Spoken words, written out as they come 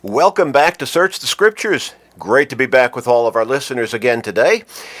Welcome back to Search the Scriptures. Great to be back with all of our listeners again today,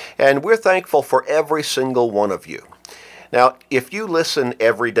 and we're thankful for every single one of you. Now, if you listen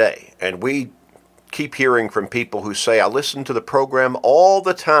every day, and we keep hearing from people who say, I listen to the program all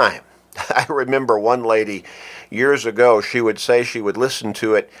the time. I remember one lady years ago, she would say she would listen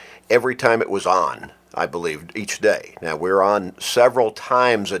to it every time it was on, I believe, each day. Now, we're on several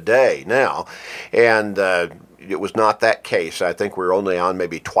times a day now, and it was not that case. I think we were only on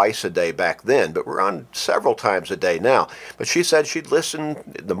maybe twice a day back then, but we're on several times a day now. But she said she'd listen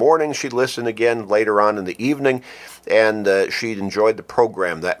in the morning, she'd listen again later on in the evening, and she'd enjoyed the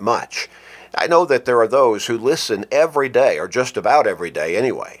program that much. I know that there are those who listen every day, or just about every day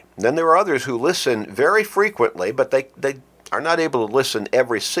anyway. And then there are others who listen very frequently, but they are not able to listen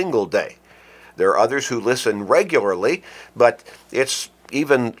every single day. There are others who listen regularly, but it's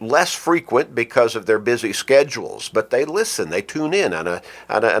even less frequent because of their busy schedules, but they listen, they tune in on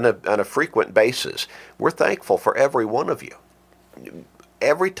a frequent basis. We're thankful for every one of you.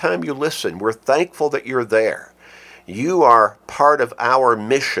 Every time you listen, we're thankful that you're there. You are part of our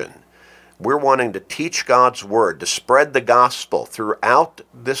mission. We're wanting to teach God's Word, to spread the gospel throughout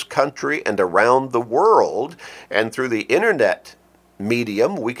this country and around the world, and through the internet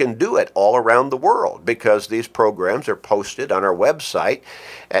medium, we can do it all around the world because these programs are posted on our website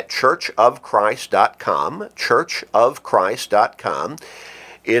at churchofchrist.com, churchofchrist.com.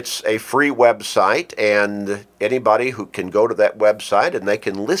 It's a free website, and anybody who can go to that website and they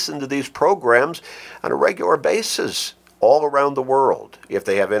can listen to these programs on a regular basis all around the world if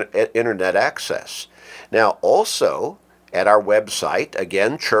they have internet access. Now, also at our website,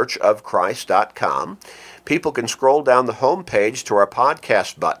 again, churchofchrist.com, people can scroll down the home page to our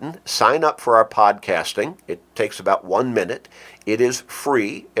podcast button, sign up for our podcasting. It takes about 1 minute. It is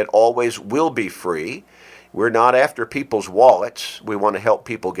free. It always will be free. We're not after people's wallets. We want to help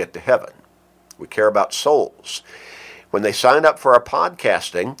people get to heaven. We care about souls. When they sign up for our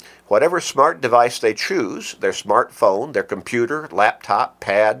podcasting, whatever smart device they choose, their smartphone, their computer, laptop,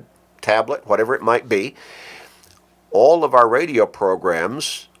 pad, tablet, whatever it might be, all of our radio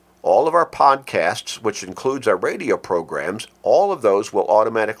programs, all of our podcasts, which includes our radio programs, all of those will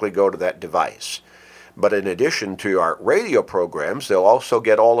automatically go to that device. But in addition to our radio programs, they'll also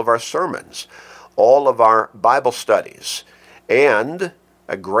get all of our sermons, all of our Bible studies, and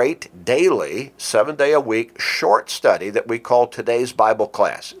a great daily, 7-day-a-week short study that we call Today's Bible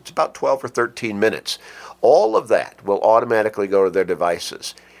Class. It's about 12 or 13 minutes. All of that will automatically go to their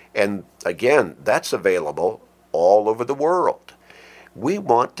devices. And again, that's available all over the world. We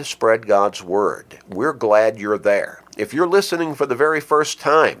want to spread God's Word. We're glad you're there. If you're listening for the very first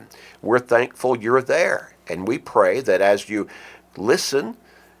time, we're thankful you're there. And we pray that as you listen,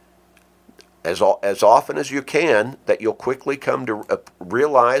 as often as you can, that you'll quickly come to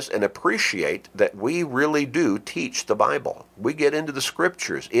realize and appreciate that we really do teach the Bible. We get into the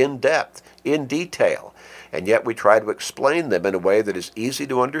Scriptures in depth, in detail, and yet we try to explain them in a way that is easy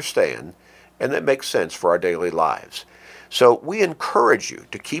to understand and that makes sense for our daily lives. So we encourage you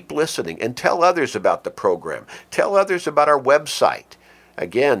to keep listening and tell others about the program. Tell others about our website.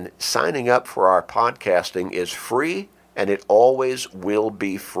 Again, signing up for our podcasting is free, and it always will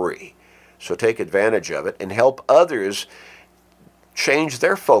be free. So take advantage of it and help others change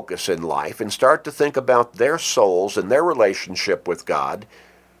their focus in life and start to think about their souls and their relationship with God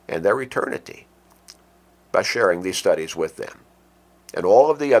and their eternity by sharing these studies with them and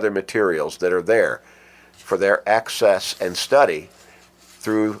all of the other materials that are there for their access and study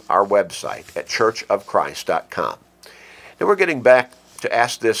through our website at churchofchrist.com. Now we're getting back to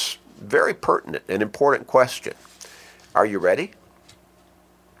ask this very pertinent and important question. Are you ready?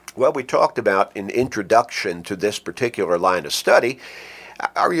 Well, we talked about in introduction to this particular line of study,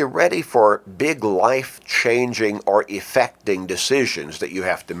 are you ready for big life-changing or affecting decisions that you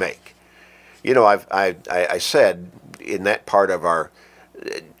have to make? You know, I said in that part of our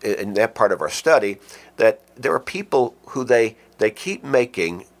study that there are people who they keep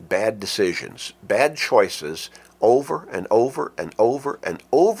making bad decisions, bad choices over and over and over and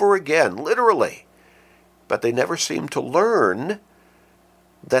over again, literally. But they never seem to learn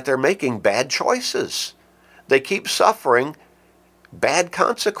that they're making bad choices. They keep suffering bad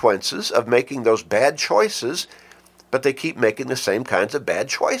consequences of making those bad choices, but they keep making the same kinds of bad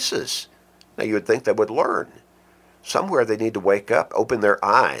choices. Now, you would think they would learn. Somewhere they need to wake up, open their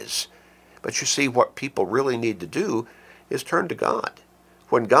eyes. But you see, what people really need to do is turn to God.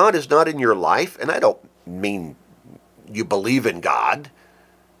 When God is not in your life, and I don't mean you believe in God.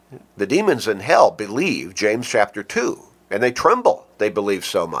 The demons in hell believe, James chapter 2, and they tremble. They believe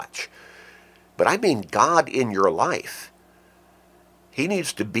so much. But I mean God in your life. He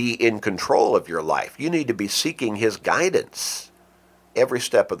needs to be in control of your life. You need to be seeking his guidance every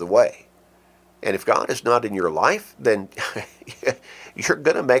step of the way. And if God is not in your life, then you're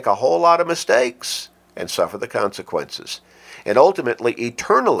going to make a whole lot of mistakes and suffer the consequences. And ultimately,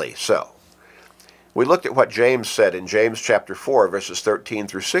 eternally so. We looked at what James said in James chapter 4, verses 13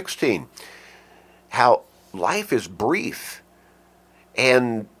 through 16. How life is brief.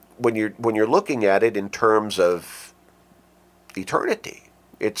 And when you're looking at it in terms of eternity,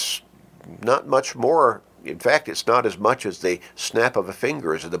 it's not much more. In fact, it's not as much as the snap of a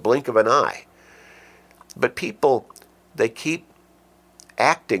finger, as the blink of an eye. But people, they keep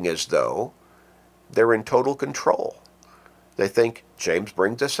acting as though they're in total control. They think, James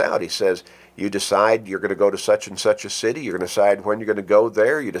brings this out. He says, you decide you're going to go to such and such a city. You're going to decide when you're going to go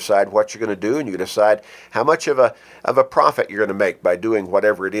there. You decide what you're going to do, and you decide how much of a profit you're going to make by doing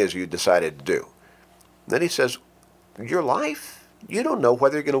whatever it is you decided to do. And then he says, your life, you don't know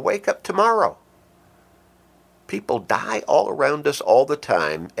whether you're going to wake up tomorrow. People die all around us all the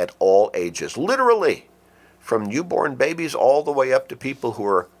time at all ages, literally, from newborn babies all the way up to people who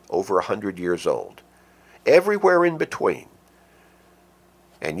are over 100 years old. Everywhere in between.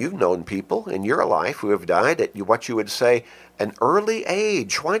 And you've known people in your life who have died at what you would say an early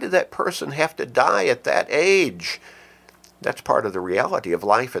age. Why did that person have to die at that age? That's part of the reality of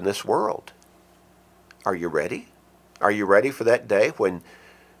life in this world. Are you ready? Are you ready for that day when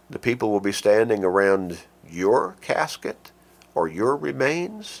the people will be standing around your casket or your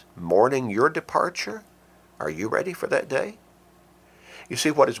remains, mourning your departure? Are you ready for that day? You see,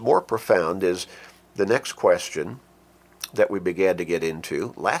 what is more profound is the next question that we began to get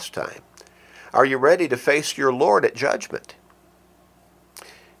into last time. Are you ready to face your Lord at judgment?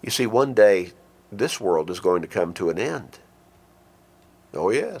 You see, one day this world is going to come to an end. Oh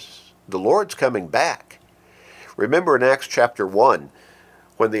yes, the Lord's coming back. Remember in Acts chapter 1,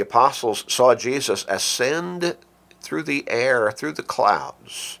 when the apostles saw Jesus ascend through the air, through the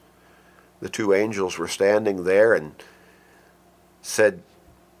clouds, the two angels were standing there and said,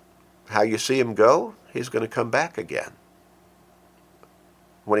 how you see him go, he's going to come back again.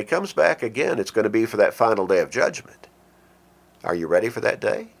 When he comes back again, it's going to be for that final day of judgment. Are you ready for that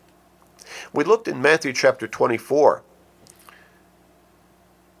day? We looked in Matthew chapter 24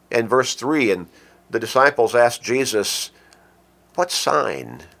 and verse 3, and the disciples asked Jesus, what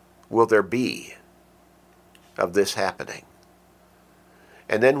sign will there be of this happening?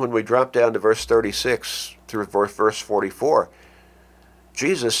 And then when we drop down to verse 36 through verse 44,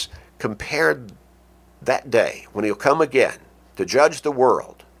 Jesus compared that day when he'll come again to judge the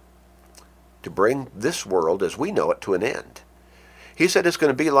world, to bring this world as we know it to an end. He said it's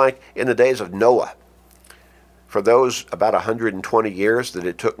going to be like in the days of Noah. For those about 120 years that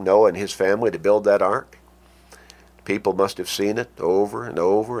it took Noah and his family to build that ark, people must have seen it over and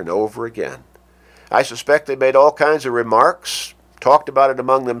over and over again. I suspect they made all kinds of remarks, talked about it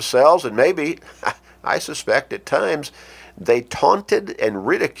among themselves, and maybe, I suspect at times, they taunted and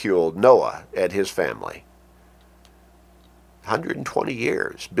ridiculed Noah and his family. 120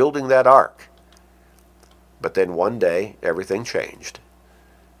 years building that ark. But then one day, everything changed.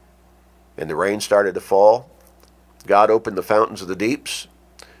 And the rain started to fall. God opened the fountains of the deeps.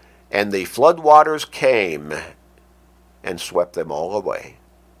 And the floodwaters came and swept them all away.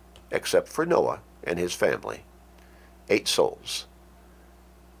 Except for Noah and his family. 8 souls.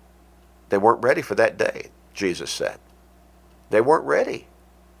 They weren't ready for that day, Jesus said. They weren't ready.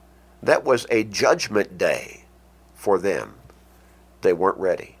 That was a judgment day for them. They weren't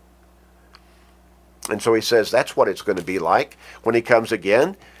ready. And so he says that's what it's going to be like when he comes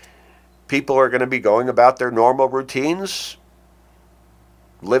again. People are going to be going about their normal routines,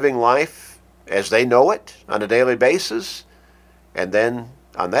 living life as they know it on a daily basis. And then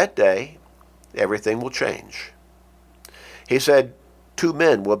on that day, everything will change. He said 2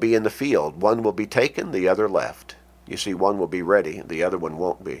 men will be in the field. One will be taken, the other left. You see, one will be ready, the other one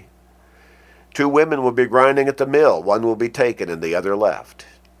won't be. 2 women will be grinding at the mill. One will be taken and the other left.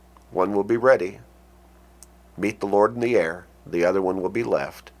 One will be ready, meet the Lord in the air. The other one will be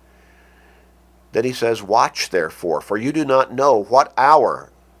left. Then he says, watch therefore, for you do not know what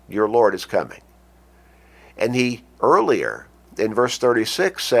hour your Lord is coming. And he earlier in verse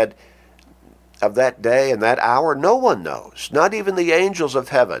 36 said, of that day and that hour no one knows, not even the angels of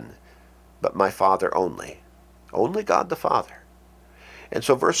heaven, but my Father only. Only God the Father. And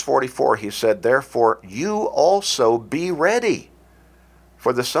so verse 44, he said, therefore you also be ready,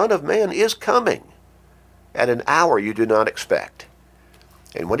 for the Son of Man is coming at an hour you do not expect.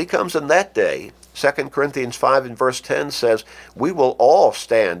 And when he comes in that day, 2 Corinthians 5 and verse 10 says, we will all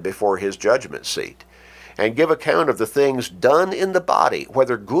stand before his judgment seat. and give account of the things done in the body,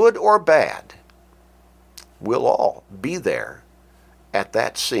 whether good or bad. We'll all be there at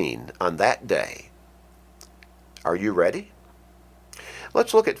that scene on that day. Are you ready?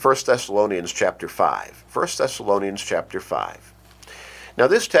 Let's look at 1 Thessalonians chapter 5. 1 Thessalonians chapter 5. Now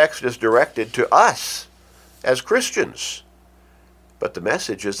this text is directed to us as Christians, but the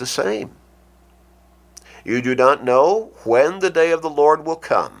message is the same. You do not know when the day of the Lord will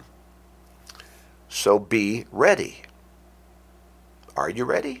come, so be ready. Are you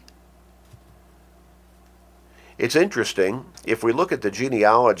ready? It's interesting, if we look at the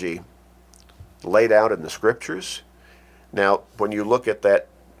genealogy laid out in the Scriptures. Now, when you look at that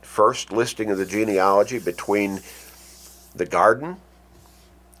first listing of the genealogy between the garden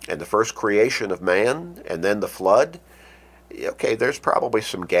and the first creation of man and then the flood, okay, there's probably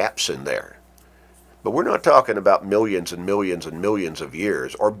some gaps in there. But we're not talking about millions and millions and millions of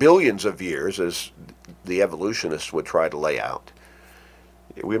years, or billions of years, as the evolutionists would try to lay out.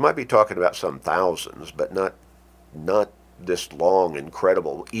 We might be talking about some thousands, but not this long,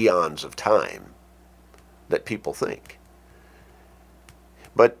 incredible eons of time that people think.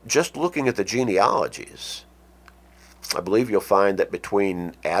 But just looking at the genealogies, I believe you'll find that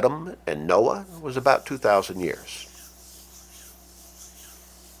between Adam and Noah was about 2,000 years.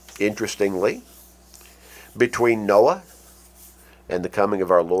 Interestingly, between Noah and the coming of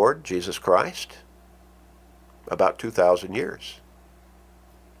our Lord Jesus Christ, about 2,000 years.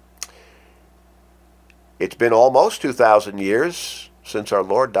 It's been almost 2,000 years since our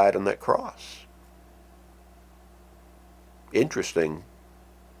Lord died on that cross. Interesting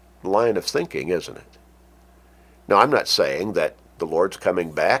line of thinking, isn't it? Now, I'm not saying that the Lord's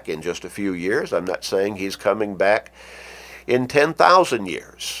coming back in just a few years. I'm not saying he's coming back in 10,000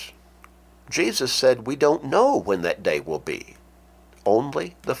 years. Jesus said we don't know when that day will be.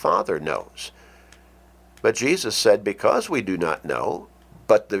 Only the Father knows. But Jesus said because we do not know,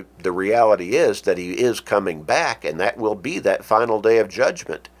 but the reality is that he is coming back, and that will be that final day of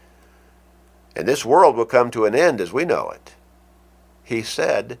judgment. And this world will come to an end as we know it. He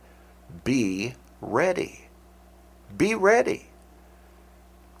said, be ready. Be ready.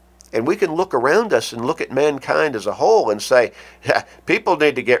 And we can look around us and look at mankind as a whole and say, people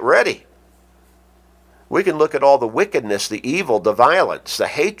need to get ready. We can look at all the wickedness, the evil, the violence, the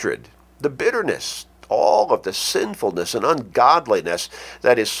hatred, the bitterness, all of the sinfulness and ungodliness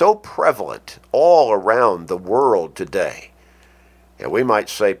that is so prevalent all around the world today. And we might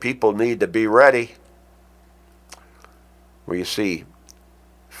say people need to be ready. Well, you see,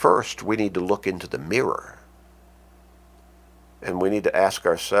 first we need to look into the mirror. And we need to ask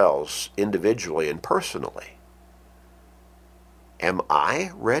ourselves individually and personally, am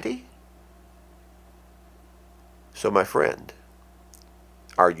I ready? So my friend,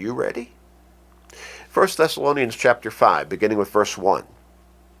 are you ready? 1 Thessalonians chapter 5, beginning with verse 1.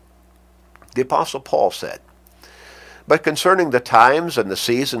 The Apostle Paul said, but concerning the times and the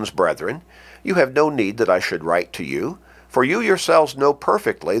seasons, brethren, you have no need that I should write to you, for you yourselves know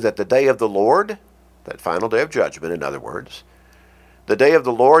perfectly that the day of the Lord, that final day of judgment, in other words, the day of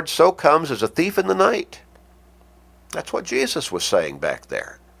the Lord so comes as a thief in the night. That's what Jesus was saying back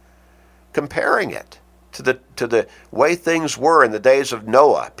there, comparing it to the way things were in the days of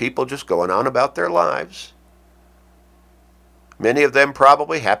Noah, people just going on about their lives. Many of them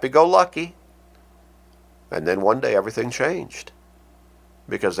probably happy-go-lucky. And then one day everything changed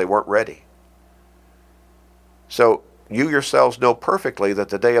because they weren't ready. So you yourselves know perfectly that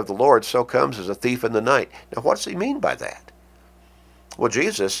the day of the Lord so comes as a thief in the night. Now what does he mean by that? Well,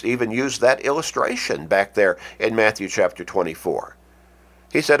 Jesus even used that illustration back there in Matthew chapter 24.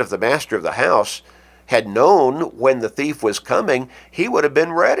 He said if the master of the house had known when the thief was coming, he would have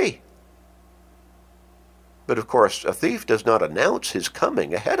been ready. But of course, a thief does not announce his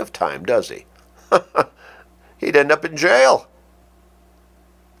coming ahead of time, does he? He'd end up in jail.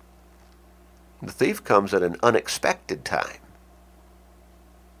 The thief comes at an unexpected time.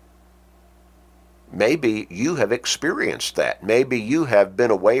 Maybe you have experienced that. Maybe you have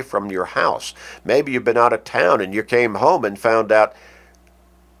been away from your house. Maybe you've been out of town and you came home and found out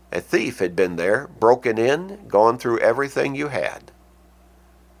a thief had been there, broken in, gone through everything you had.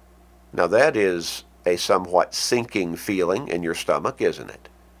 Now that is a somewhat sinking feeling in your stomach, isn't it?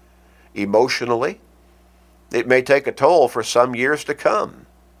 Emotionally, it may take a toll for some years to come.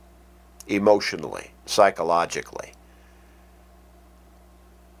 Emotionally, psychologically.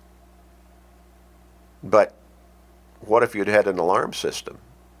 But what if you'd had an alarm system?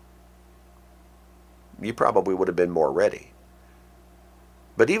 You probably would have been more ready.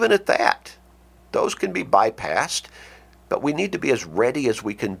 But even at that, those can be bypassed. but we need to be as ready as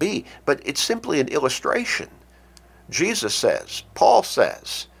we can be. But it's simply an illustration. Jesus says, Paul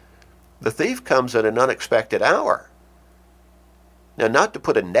says, the thief comes at an unexpected hour. Now, not to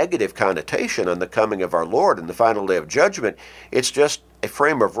put a negative connotation on the coming of our Lord in the final day of judgment, it's just a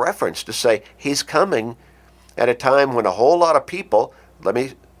frame of reference to say he's coming at a time when a whole lot of people, let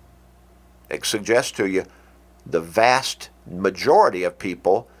me suggest to you, the vast majority of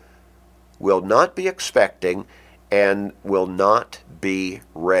people will not be expecting and will not be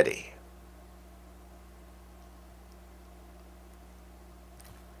ready.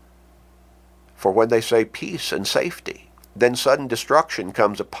 For when they say peace and safety, then sudden destruction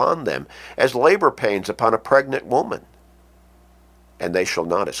comes upon them, as labor pains upon a pregnant woman, and they shall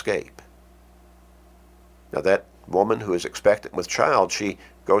not escape. Now that woman who is expectant with child, she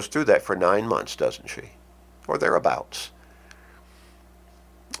goes through that for 9 months, doesn't she? Or thereabouts.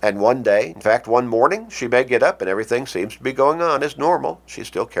 And one day, in fact, one morning, she may get up and everything seems to be going on as normal. She's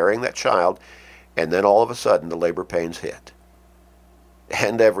still carrying that child. And then all of a sudden, the labor pains hit.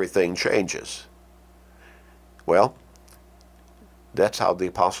 And everything changes. Well, that's how the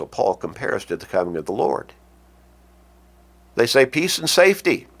Apostle Paul compares to the coming of the Lord. They say peace and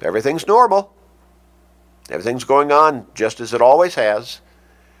safety. Everything's normal. Everything's going on just as it always has.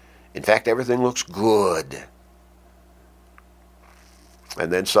 In fact, everything looks good. And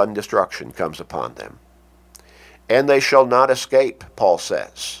then sudden destruction comes upon them. And they shall not escape, Paul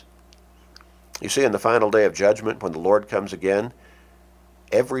says. You see, in the final day of judgment, when the Lord comes again,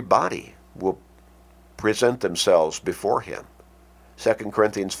 everybody will present themselves before him. 2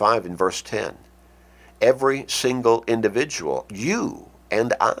 Corinthians 5 in verse 10. Every single individual, you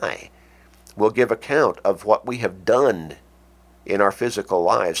and I, will give account of what we have done in our physical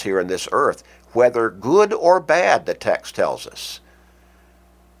lives here on this earth, whether good or bad, the text tells us.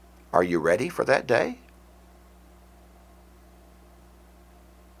 Are you ready for that day?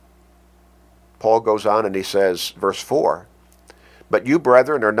 Paul goes on and he says, verse 4, but you,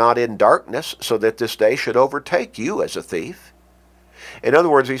 brethren, are not in darkness, so that this day should overtake you as a thief. In other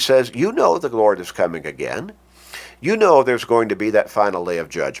words, he says, you know the Lord is coming again. You know there's going to be that final day of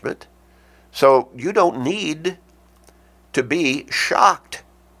judgment. So you don't need to be shocked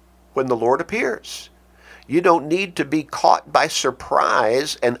when the Lord appears. You don't need to be caught by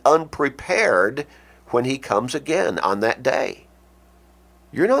surprise and unprepared when he comes again on that day.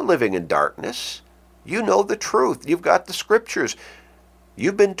 You're not living in darkness. You know the truth. You've got the scriptures.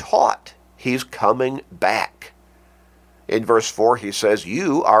 You've been taught he's coming back. In verse 4 he says,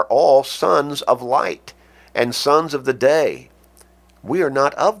 you are all sons of light and sons of the day. We are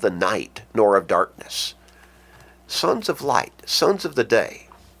not of the night nor of darkness. Sons of light, sons of the day.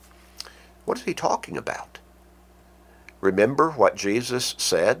 What is he talking about? Remember what Jesus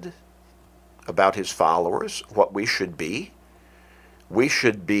said about his followers, what we should be? We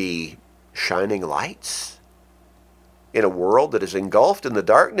should be shining lights in a world that is engulfed in the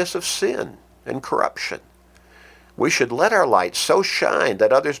darkness of sin and corruption. We should let our light so shine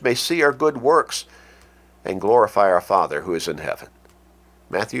that others may see our good works and glorify our Father who is in heaven.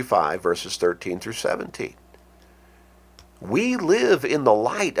 Matthew 5, verses 13 through 17. We live in the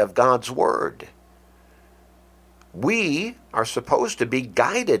light of God's Word. We are supposed to be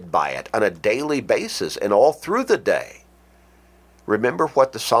guided by it on a daily basis and all through the day. Remember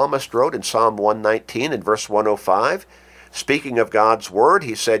what the psalmist wrote in Psalm 119 and verse 105? Speaking of God's Word,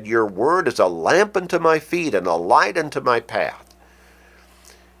 he said, your Word is a lamp unto my feet and a light unto my path.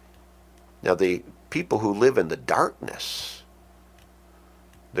 Now the people who live in the darkness,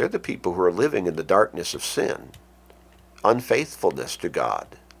 they're the people who are living in the darkness of sin, unfaithfulness to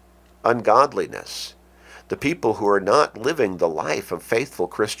God, ungodliness. The people who are not living the life of faithful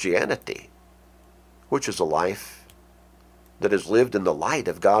Christianity, which is a life that is lived in the light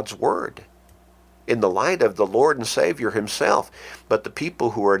of God's Word, in the light of the Lord and Savior himself. But the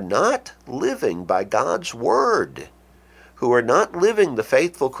people who are not living by God's Word, who are not living the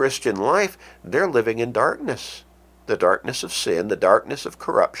faithful Christian life, they're living in darkness. The darkness of sin, the darkness of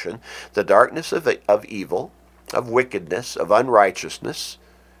corruption, the darkness of evil, of wickedness, of unrighteousness.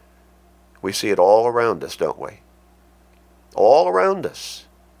 We see it all around us, don't we? All around us.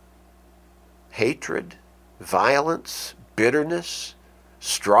 Hatred, violence, bitterness,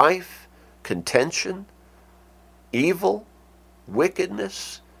 strife, contention, evil,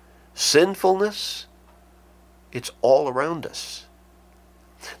 wickedness, sinfulness. It's all around us.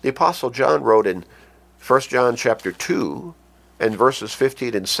 The Apostle John wrote in 1 John chapter 2 and verses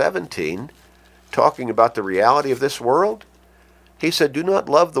 15 and 17, talking about the reality of this world. He said, do not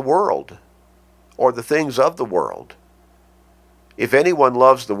love the world or the things of the world. If anyone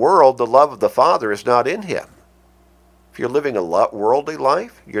loves the world, the love of the Father is not in him. If you're living a worldly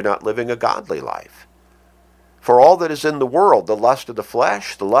life, you're not living a godly life. For all that is in the world, the lust of the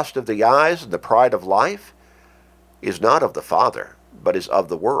flesh, the lust of the eyes, and the pride of life, is not of the Father, but is of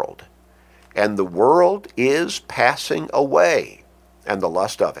the world. And the world is passing away, and the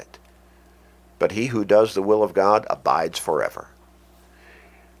lust of it. But he who does the will of God abides forever.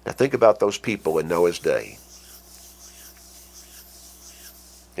 Now think about those people in Noah's day.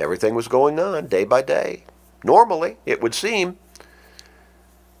 Everything was going on day by day. Normally, it would seem.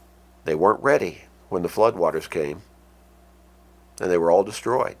 They weren't ready when the floodwaters came, and they were all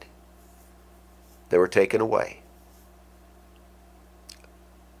destroyed. They were taken away.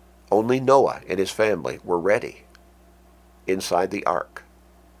 Only Noah and his family were ready inside the ark.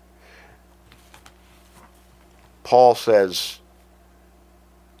 Paul says,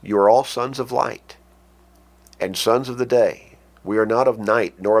 "You are all sons of light and sons of the day. We are not of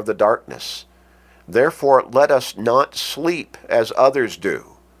night nor of the darkness. Therefore let us not sleep as others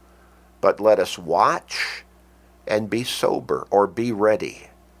do, but let us watch and be sober," or be ready.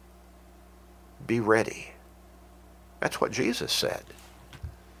 Be ready. That's what Jesus said.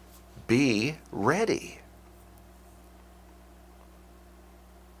 Be ready.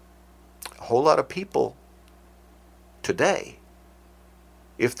 A whole lot of people today,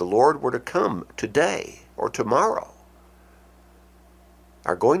 if the Lord were to come today or tomorrow,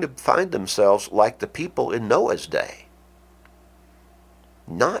 are going to find themselves like the people in Noah's day.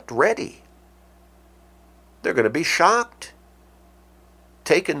 Not ready. They're going to be shocked,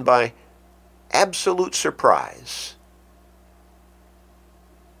 taken by absolute surprise.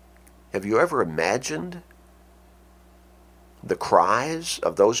 Have you ever imagined the cries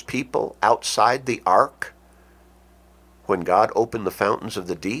of those people outside the ark when God opened the fountains of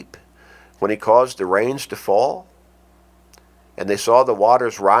the deep, when he caused the rains to fall, and they saw the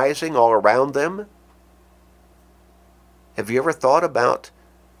waters rising all around them? Have you ever thought about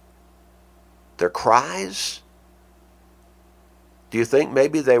their cries? Do you think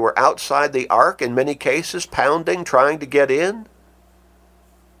maybe they were outside the ark in many cases, pounding, trying to get in?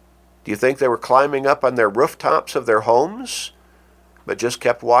 Do you think they were climbing up on their rooftops of their homes, but just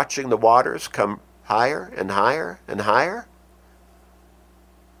kept watching the waters come higher and higher and higher?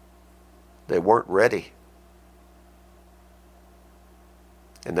 They weren't ready.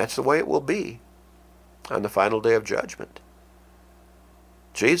 And that's the way it will be on the final day of judgment.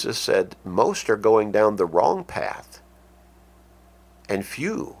 Jesus said most are going down the wrong path, and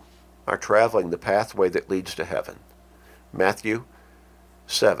few are traveling the pathway that leads to heaven. Matthew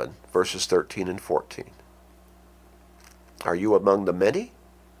 7, verses 13 and 14. Are you among the many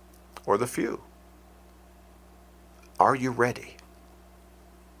or the few? Are you ready?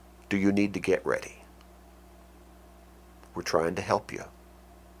 Do you need to get ready? We're trying to help you.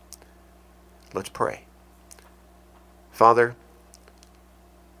 Let's pray. Father,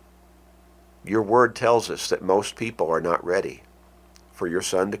 your word tells us that most people are not ready for your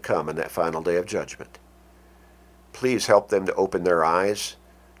Son to come in that final day of judgment. Please help them to open their eyes,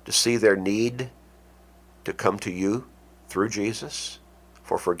 to see their need to come to you through Jesus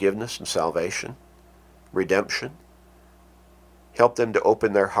for forgiveness and salvation, redemption. Help them to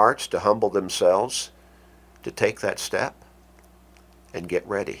open their hearts, to humble themselves, to take that step and get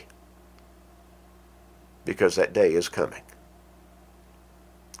ready, because that day is coming.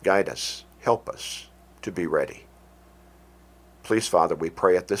 Guide us, help us to be ready. Please, Father, we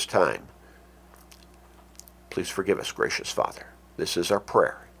pray at this time. Please forgive us, gracious Father. This is our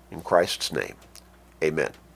prayer. In Christ's name, amen.